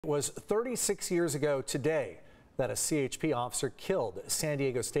It was 36 years ago today that a CHP officer killed San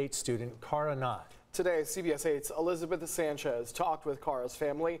Diego State student Cara Knott. Today, CBS 8's Elizabeth Sanchez talked with Cara's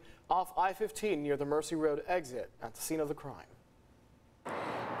family off I-15 near the Mercy Road exit at the scene of the crime.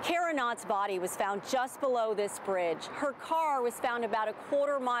 Cara Knott's body was found just below this bridge. Her car was found about a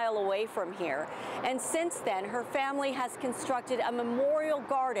quarter-mile away from here. And since then, her family has constructed a memorial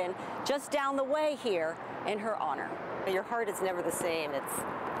garden just down the way here in her honor. Your heart is never the same.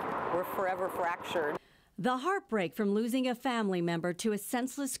 We're forever fractured. The heartbreak from losing a family member to a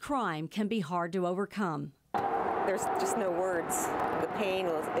senseless crime can be hard to overcome. There's just no words. The pain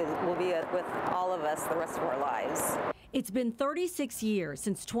will be with all of us the rest of our lives. It's been 36 years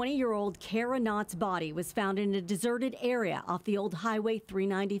since 20-year-old Cara Knott's body was found in a deserted area off the old Highway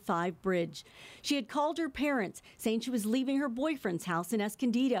 395 bridge. She had called her parents, saying she was leaving her boyfriend's house in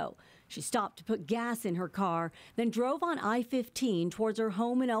Escondido. She stopped to put gas in her car, then drove on I-15 towards her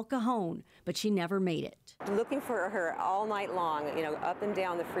home in El Cajon, but she never made it. Looking for her all night long, up and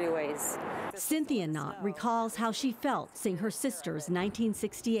down the freeways. Cynthia Knot recalls how she felt seeing her sister's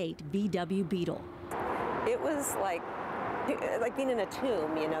 1968 VW Beetle. It was like being in a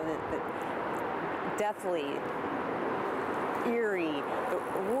tomb, deathly, eerie,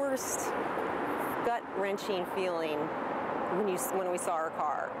 the worst gut-wrenching feeling when we saw her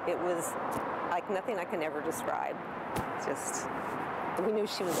car. It was like nothing I can ever describe. Just, we knew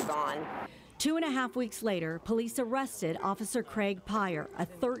she was gone. 2.5 weeks later, police arrested Officer Craig Pyer, a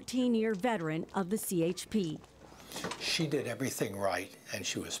 13-year veteran of the CHP. She did everything right, and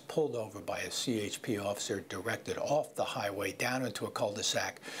she was pulled over by a CHP officer, directed off the highway down into a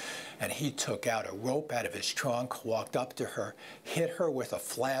cul-de-sac, and he took out a rope out of his trunk, walked up to her, hit her with a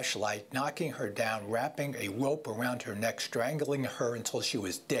flashlight, knocking her down, wrapping a rope around her neck, strangling her until she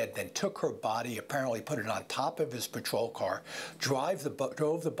was dead, then took her body, apparently put it on top of his patrol car, drove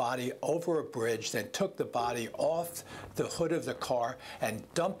the body over a bridge, then took the body off the hood of the car and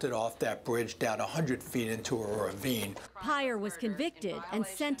dumped it off that bridge down 100 feet into a ravine. Pyer was convicted and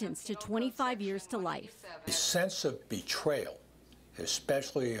sentenced to 25 years to life. The sense of betrayal,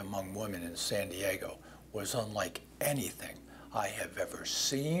 especially among women in San Diego, was unlike anything I have ever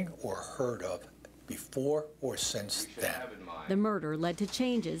seen or heard of before or since then. The murder led to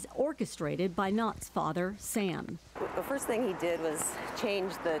changes orchestrated by Knott's father, Sam. The first thing he did was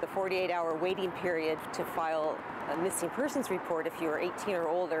change the 48-hour waiting period to file a missing persons report if you were 18 or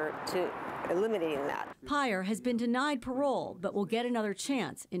older, to eliminating that. Pyer has been denied parole, but will get another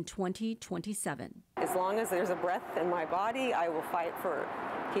chance in 2027. As long as there's a breath in my body, I will fight for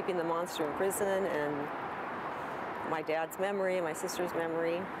keeping the monster in prison and my dad's memory and my sister's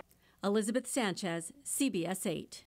memory. Elizabeth Sanchez, CBS 8.